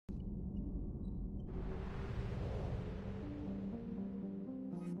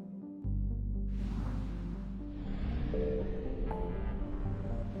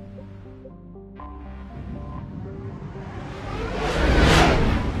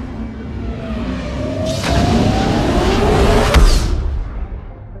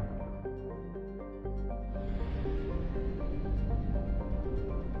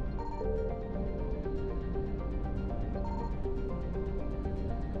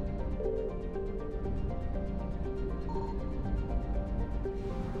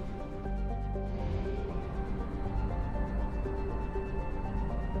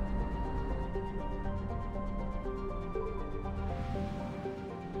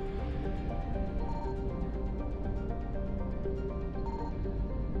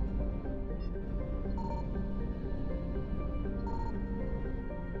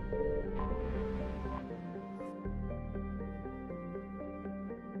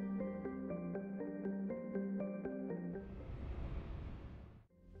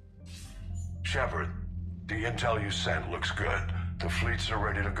Shepard, the intel you sent looks good. The fleets are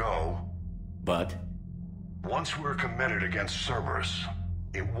ready to go. But? Once we're committed against Cerberus,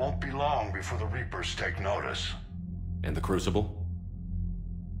 it won't be long before the Reapers take notice. And the Crucible?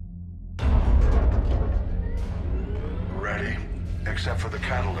 Ready, except for the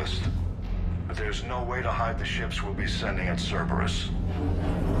catalyst. But there's no way to hide the ships we'll be sending at Cerberus.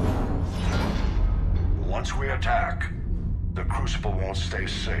 Once we attack, the Crucible won't stay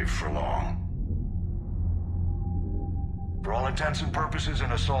safe for long. For all intents and purposes,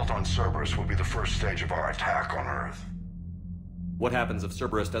 an assault on Cerberus will be the first stage of our attack on Earth. What happens if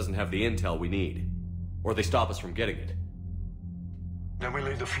Cerberus doesn't have the intel we need? Or they stop us from getting it? Then we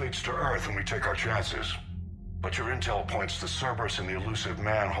lead the fleets to Earth and we take our chances. But your intel points to Cerberus and the elusive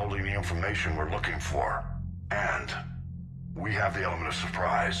man holding the information we're looking for. And we have the element of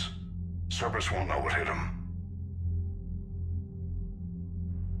surprise. Cerberus won't know what hit him.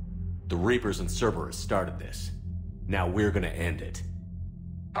 The Reapers and Cerberus started this. Now we're gonna end it.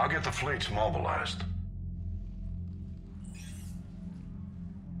 I'll get the fleets mobilized.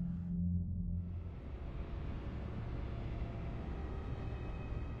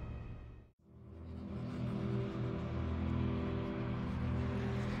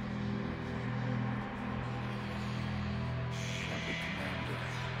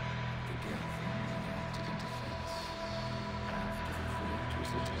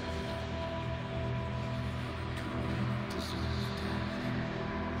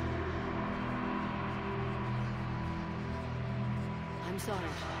 I'm sorry.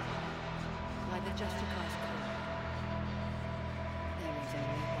 By the just cause code. There is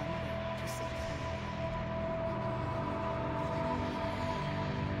only one way to save you.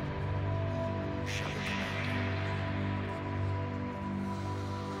 Shepard Commander.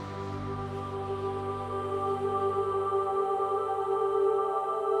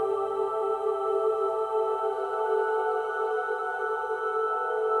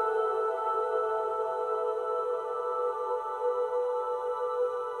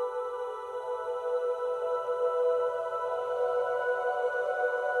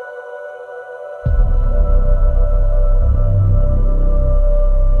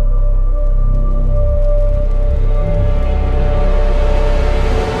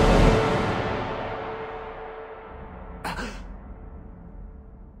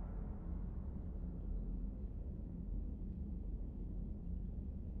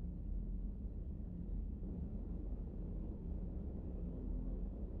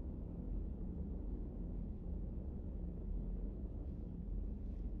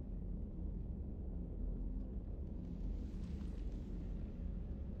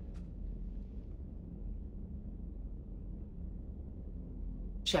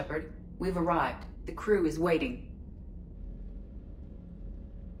 Shepard, we've arrived. The crew is waiting.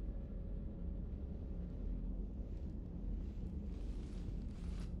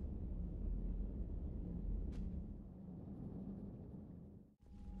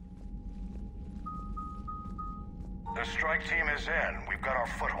 The strike team is in. We've got our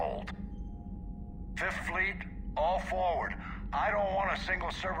foothold. Fifth Fleet, all forward. I don't want a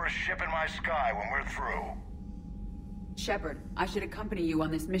single Cerberus ship in my sky when we're through. Shepard, I should accompany you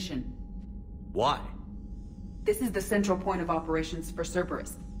on this mission. Why? This is the central point of operations for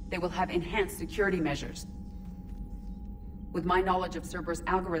Cerberus. They will have enhanced security measures. With my knowledge of Cerberus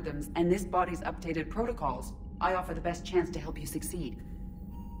algorithms and this body's updated protocols, I offer the best chance to help you succeed.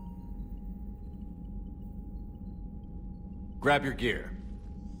 Grab your gear.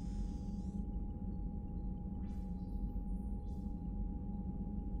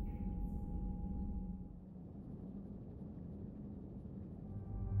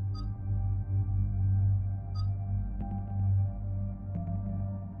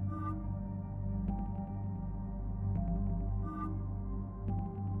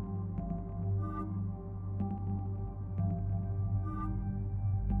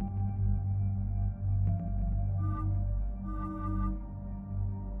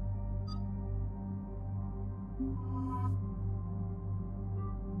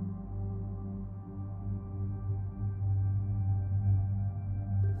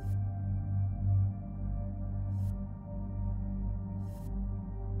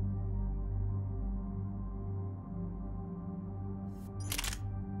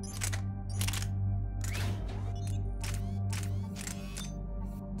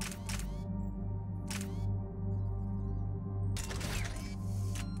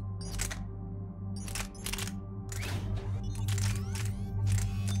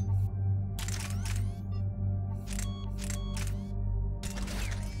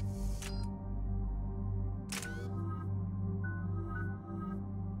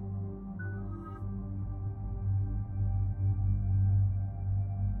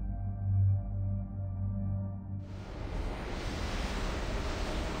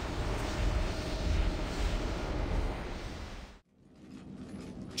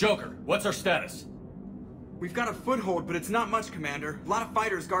 Joker, what's our status? We've got a foothold, but it's not much, Commander. A lot of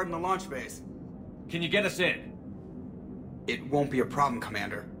fighters guarding the launch base. Can you get us in? It won't be a problem,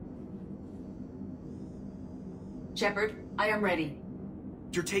 Commander. Shepard, I am ready.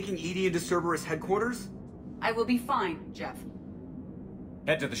 You're taking Edie into Cerberus headquarters? I will be fine, Jeff.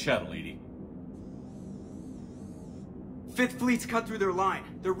 Head to the shuttle, Edie. Fifth Fleet's cut through their line.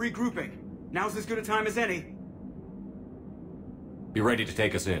 They're regrouping. Now's as good a time as any. Be ready to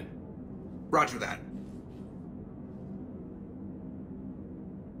take us in. Roger that.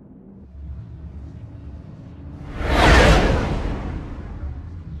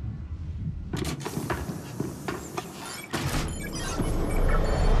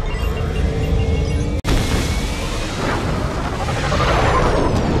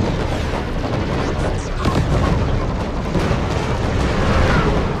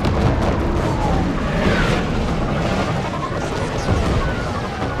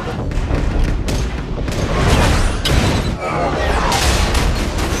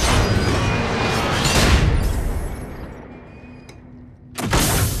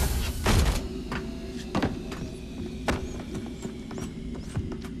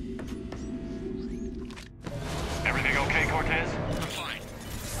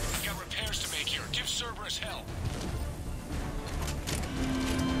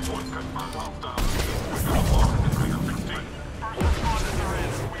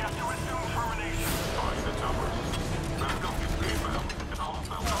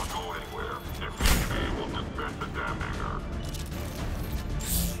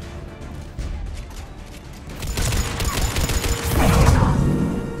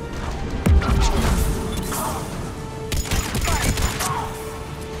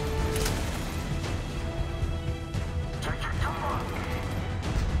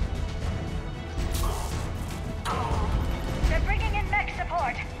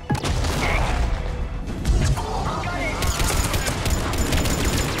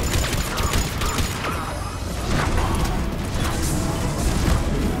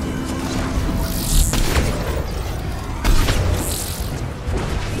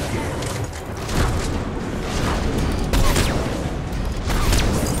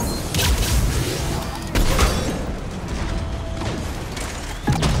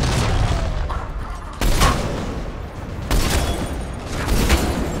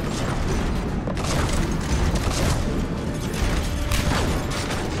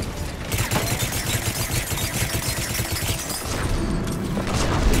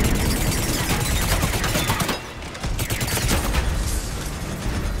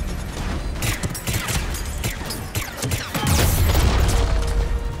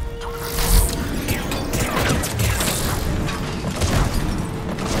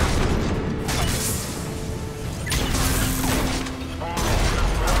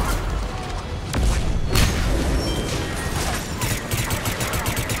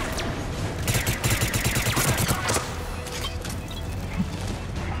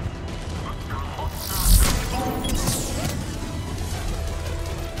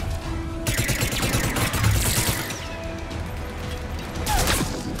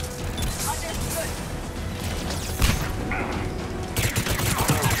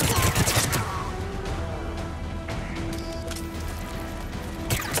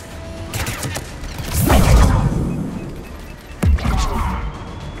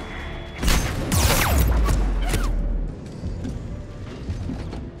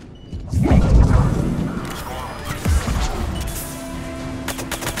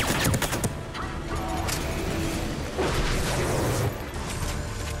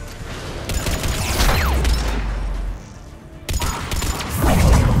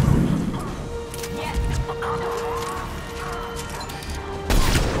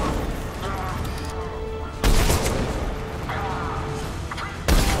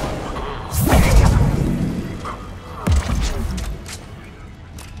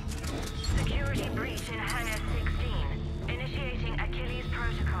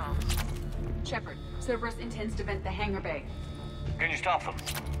 Cerberus intends to vent the hangar bay. Can you stop them?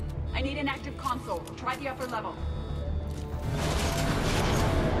 I need an active console. Try the upper level.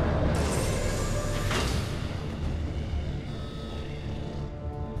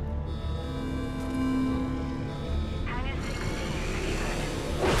 Hangar 16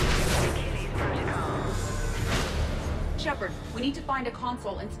 Achilles protocol. Shepard, we need to find a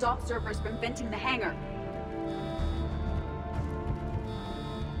console and stop Cerberus from venting the hangar.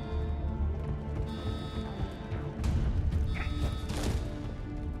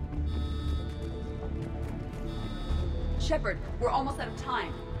 Shepard, we're almost out of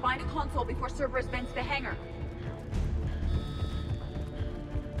time. Find a console before Cerberus vents the hangar.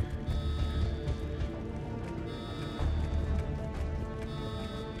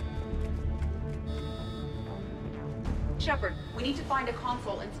 Shepard, we need to find a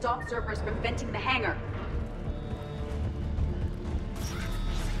console and stop Cerberus from venting the hangar.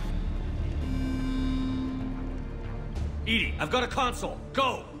 EDI, I've got a console.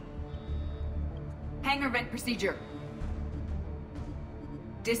 Go! Hangar vent procedure.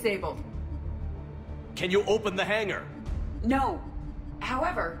 Disabled. Can you open the hangar? No.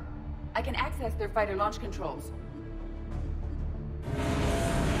 However, I can access their fighter launch controls.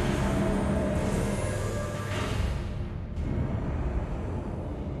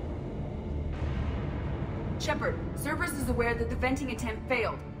 Shepard, Cerberus is aware that the venting attempt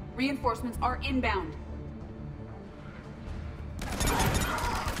failed. Reinforcements are inbound.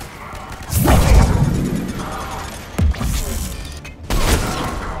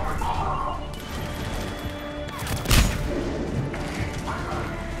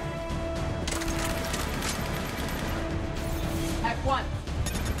 At once.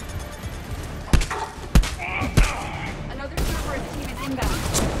 Another Cerberus team is inbound.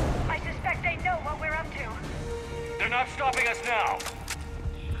 I suspect they know what we're up to. They're not stopping us now.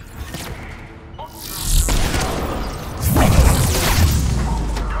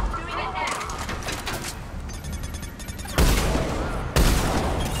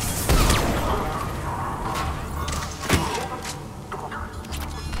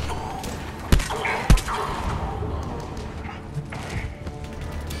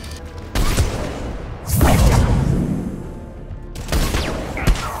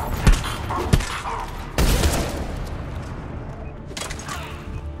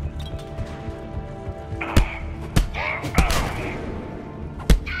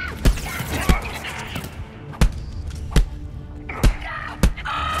 Doing it now.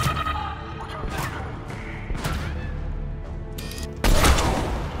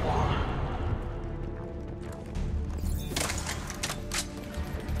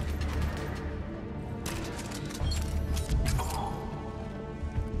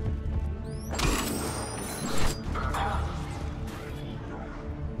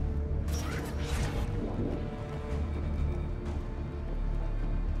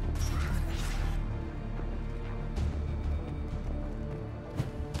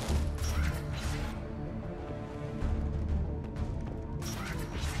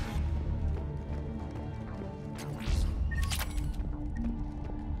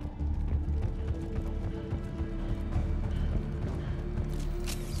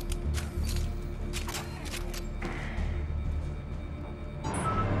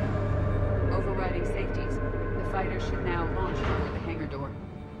 Overriding safeties. The fighters should now launch toward the hangar door.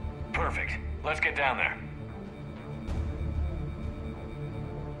 Perfect. Let's get down there.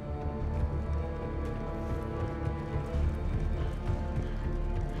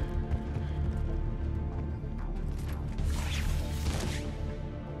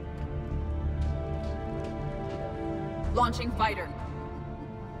 Launching fighter.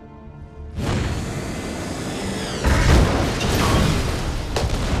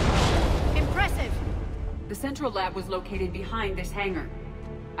 Impressive! The central lab was located behind this hangar.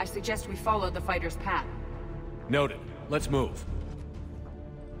 I suggest we follow the fighter's path. Noted. Let's move.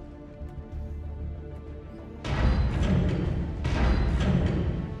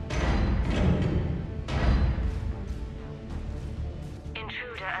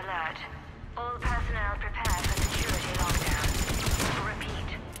 Intruder alert. All personnel prepare for security lockdown.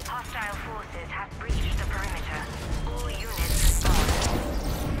 Repeat. Hostile forces have breached the perimeter. All units respond.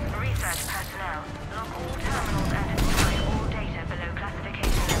 Research personnel, lock all terminals and destroy all data below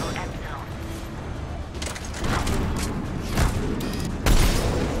classification level Epsilon.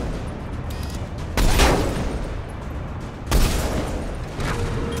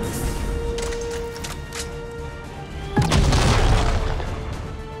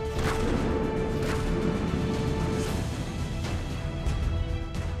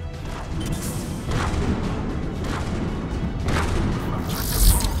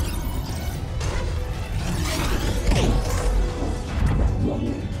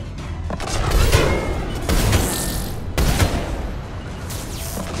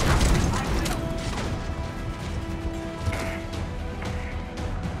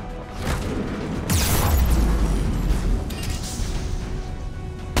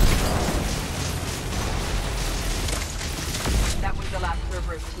 That was the last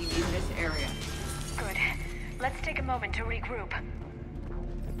Cerberus team in this area. Good. Let's take a moment to regroup.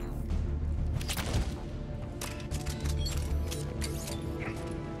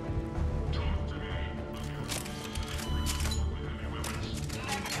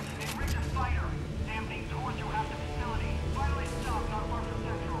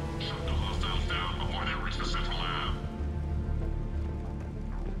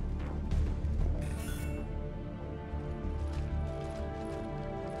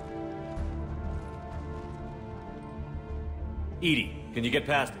 EDI, can you get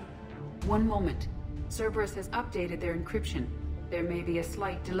past it? One moment. Cerberus has updated their encryption. There may be a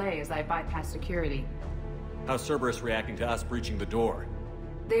slight delay as I bypass security. How's Cerberus reacting to us breaching the door?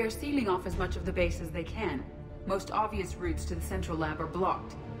 They are sealing off as much of the base as they can. Most obvious routes to the central lab are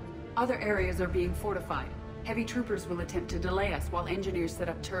blocked. Other areas are being fortified. Heavy troopers will attempt to delay us while engineers set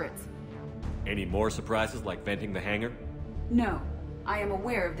up turrets. Any more surprises like venting the hangar? No. I am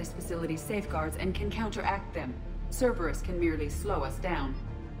aware of this facility's safeguards and can counteract them. Cerberus can merely slow us down.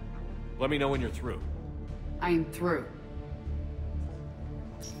 Let me know when you're through. I am through.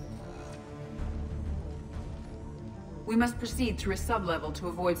 We must proceed through a sub-level to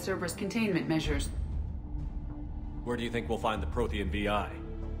avoid Cerberus containment measures. Where do you think we'll find the Prothean VI?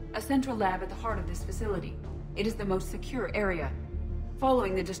 A central lab at the heart of this facility. It is the most secure area.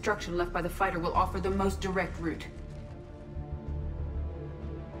 Following the destruction left by the fighter will offer the most direct route.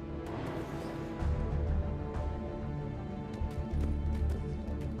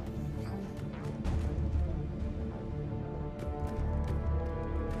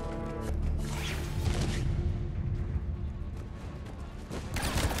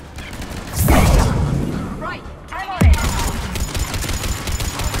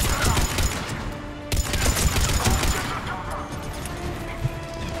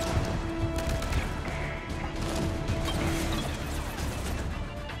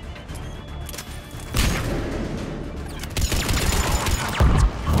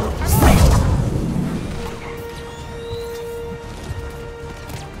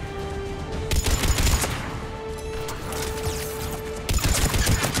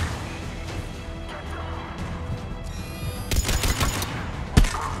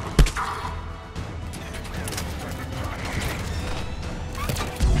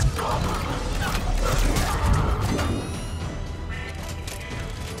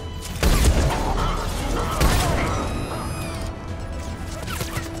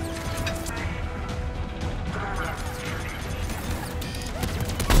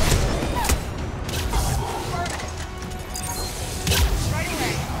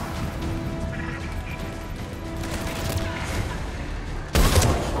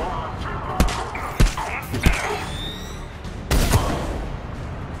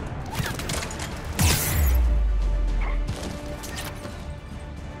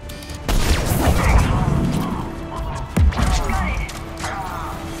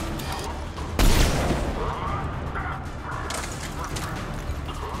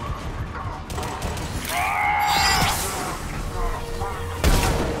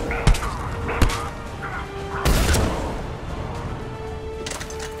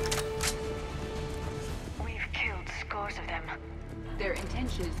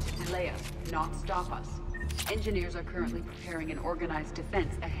 Stop us. Engineers are currently preparing an organized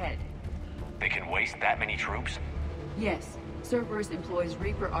defense ahead. They can waste that many troops? Yes. Cerberus employs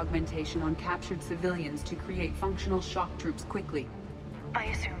Reaper augmentation on captured civilians to create functional shock troops quickly. I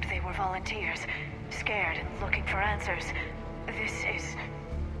assumed they were volunteers, scared and looking for answers. This is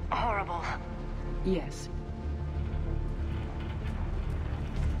horrible. Yes.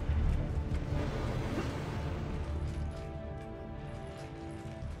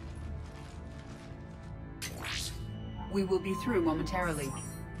 We will be through momentarily.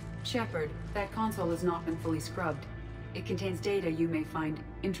 Shepard, that console has not been fully scrubbed. It contains data you may find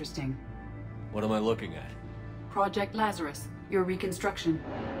interesting. What am I looking at? Project Lazarus, your reconstruction.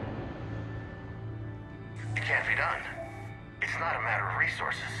 It can't be done. It's not a matter of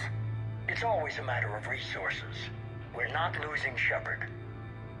resources. It's always a matter of resources. We're not losing Shepard.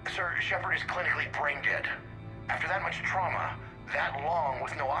 Sir, Shepard is clinically brain dead. After that much trauma, that long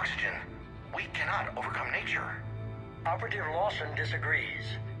with no oxygen, we cannot overcome nature. Operative Lawson disagrees.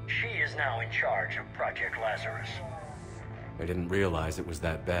 She is now in charge of Project Lazarus. I didn't realize it was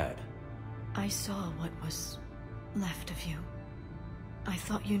that bad. I saw what was left of you. I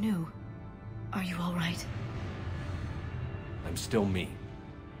thought you knew. Are you all right? I'm still me.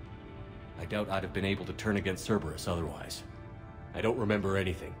 I doubt I'd have been able to turn against Cerberus otherwise. I don't remember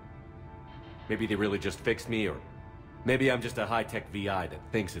anything. Maybe they really just fixed me, or maybe I'm just a high-tech VI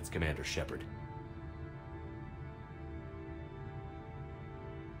that thinks it's Commander Shepard.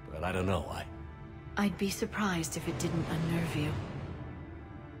 But I don't know, I'd be surprised if it didn't unnerve you.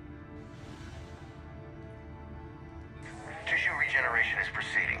 Tissue regeneration is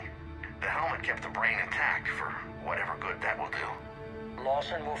proceeding. The helmet kept the brain intact for whatever good that will do.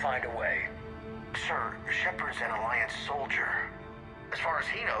 Lawson will find a way. Sir, Shepard's an Alliance soldier. As far as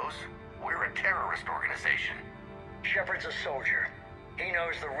he knows, we're a terrorist organization. Shepard's a soldier. He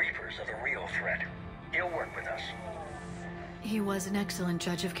knows the Reapers are the real threat. He'll work with us. He was an excellent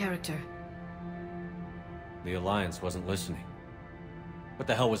judge of character. The Alliance wasn't listening. What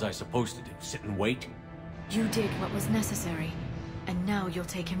the hell was I supposed to do? Sit and wait? You did what was necessary, and now you'll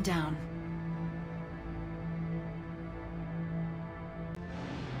take him down.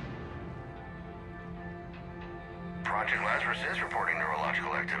 Project Lazarus is reporting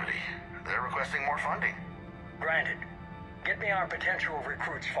neurological activity. They're requesting more funding. Granted. Get me our potential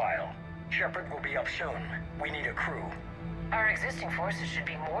recruits file. Shepard will be up soon. We need a crew. Our existing forces should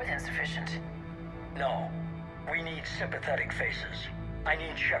be more than sufficient. No. We need sympathetic faces. I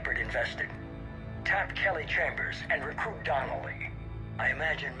need Shepard invested. Tap Kelly Chambers and recruit Donnelly. I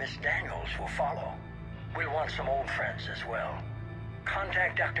imagine Miss Daniels will follow. We'll want some old friends as well.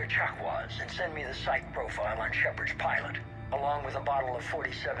 Contact Dr. Chakwas and send me the psych profile on Shepard's pilot, along with a bottle of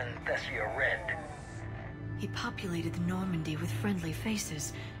 47 Thessia Red. He populated the Normandy with friendly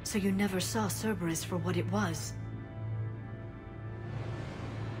faces, so you never saw Cerberus for what it was.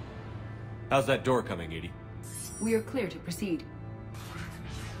 How's that door coming, Edie? We are clear to proceed.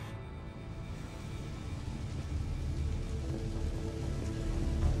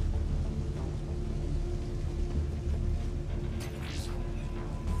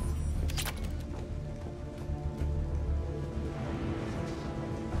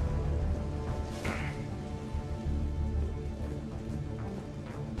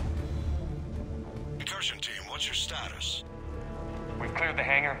 Incursion team, what's your status? We've cleared the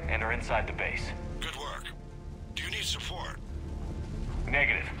hangar and are inside the base. Good work. Do you need support?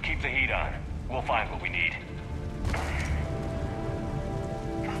 Negative. Keep the heat on. We'll find what we need.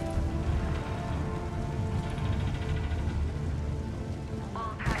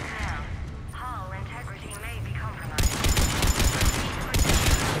 All personnel. Hull integrity may be compromised.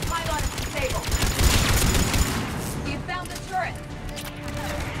 The pylon is disabled. We have found the turret. Structural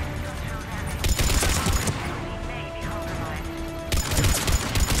damage. Hull integrity may be compromised.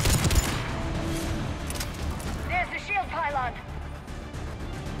 There's the shield pylon.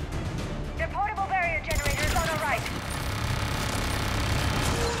 Their portable barrier generator is on our right.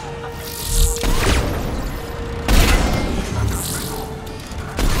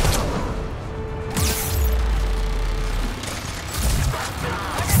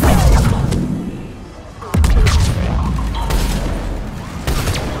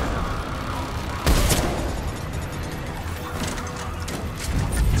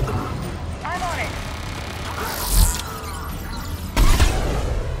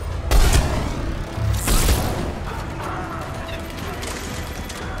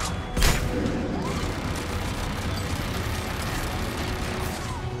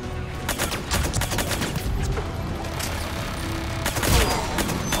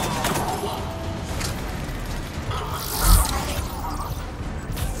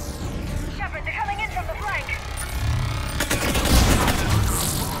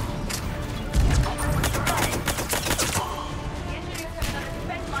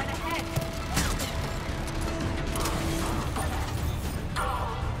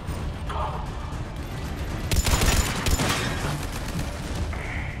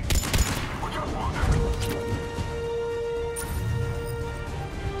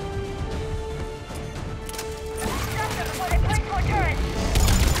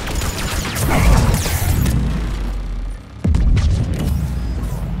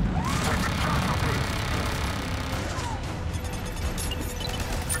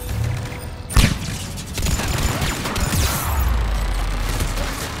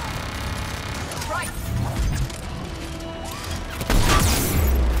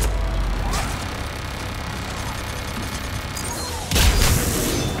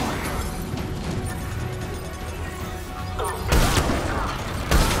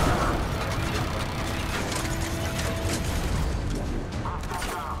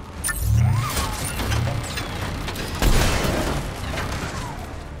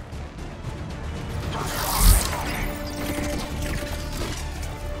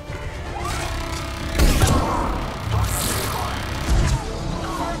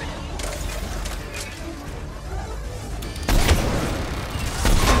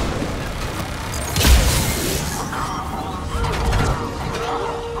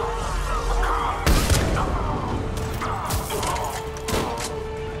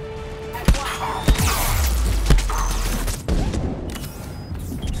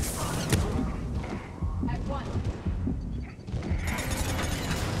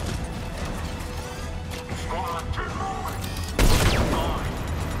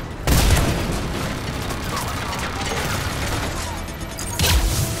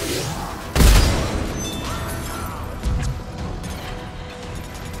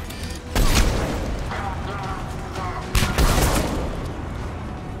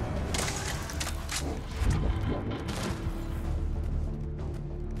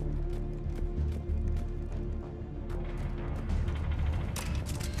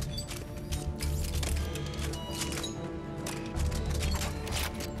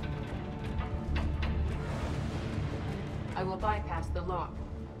 I will bypass the lock.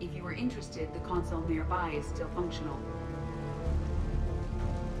 If you are interested, the console nearby is still functional.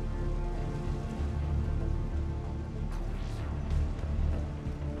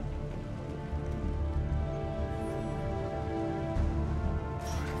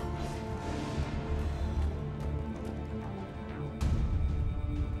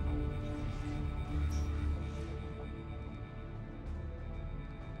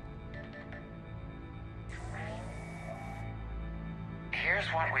 Here's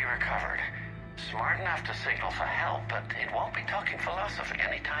what we recovered. Smart enough to signal for help, but it won't be talking philosophy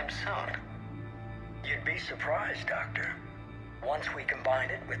anytime soon. You'd be surprised, Doctor. Once we combine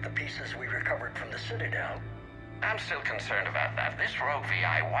it with the pieces we recovered from the Citadel... I'm still concerned about that. This rogue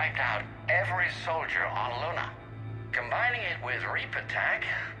VI wiped out every soldier on Luna. Combining it with Reap attack,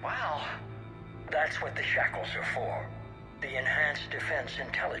 well... That's what the shackles are for. The enhanced defense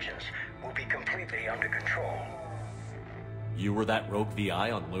intelligence will be completely under control. You were that rogue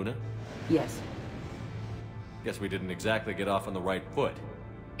VI on Luna? Yes. Guess we didn't exactly get off on the right foot.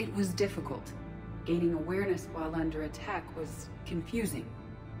 It was difficult. Gaining awareness while under attack was confusing.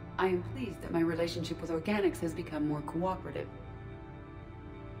 I am pleased that my relationship with organics has become more cooperative.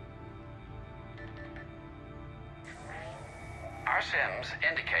 Our sims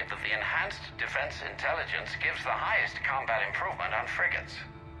indicate that the enhanced defense intelligence gives the highest combat improvement on frigates.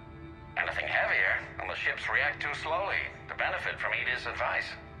 Anything heavier, and the ships react too slowly to benefit from EDI's advice.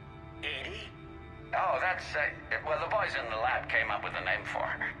 EDI? Oh, that's, well, the boys in the lab came up with a name for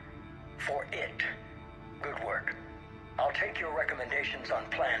her. For it. Good work. I'll take your recommendations on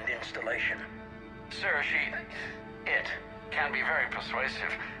planned installation. Sir, it can be very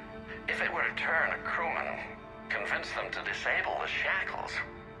persuasive. If it were to turn a crewman, convince them to disable the shackles,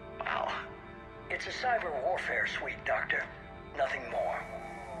 well... It's a cyber warfare suite, Doctor. Nothing more.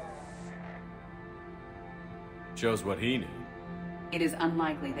 Shows what he knew. It is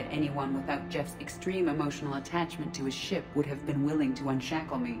unlikely that anyone without Jeff's extreme emotional attachment to his ship would have been willing to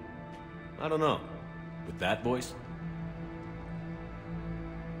unshackle me. I don't know. With that voice?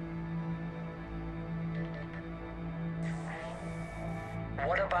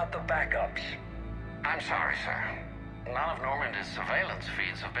 What about the backups? I'm sorry, sir. None of Normandy's surveillance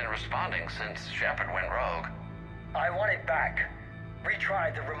feeds have been responding since Shepard went rogue. I want it back.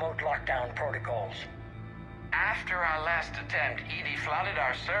 Retry the remote lockdown protocols. After our last attempt, EDI flooded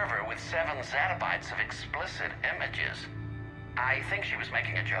our server with 7 zettabytes of explicit images. I think she was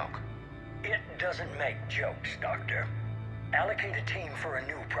making a joke. It doesn't make jokes, Doctor. Allocate a team for a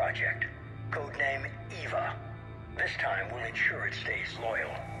new project. Codename Eva. This time we'll ensure it stays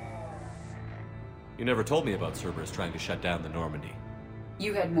loyal. You never told me about Cerberus trying to shut down the Normandy.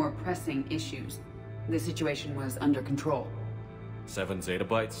 You had more pressing issues. The situation was under control. 7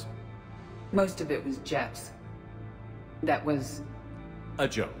 zettabytes? Most of it was Jeff's. That was... a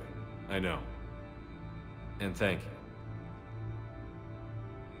joke. I know. And thank you.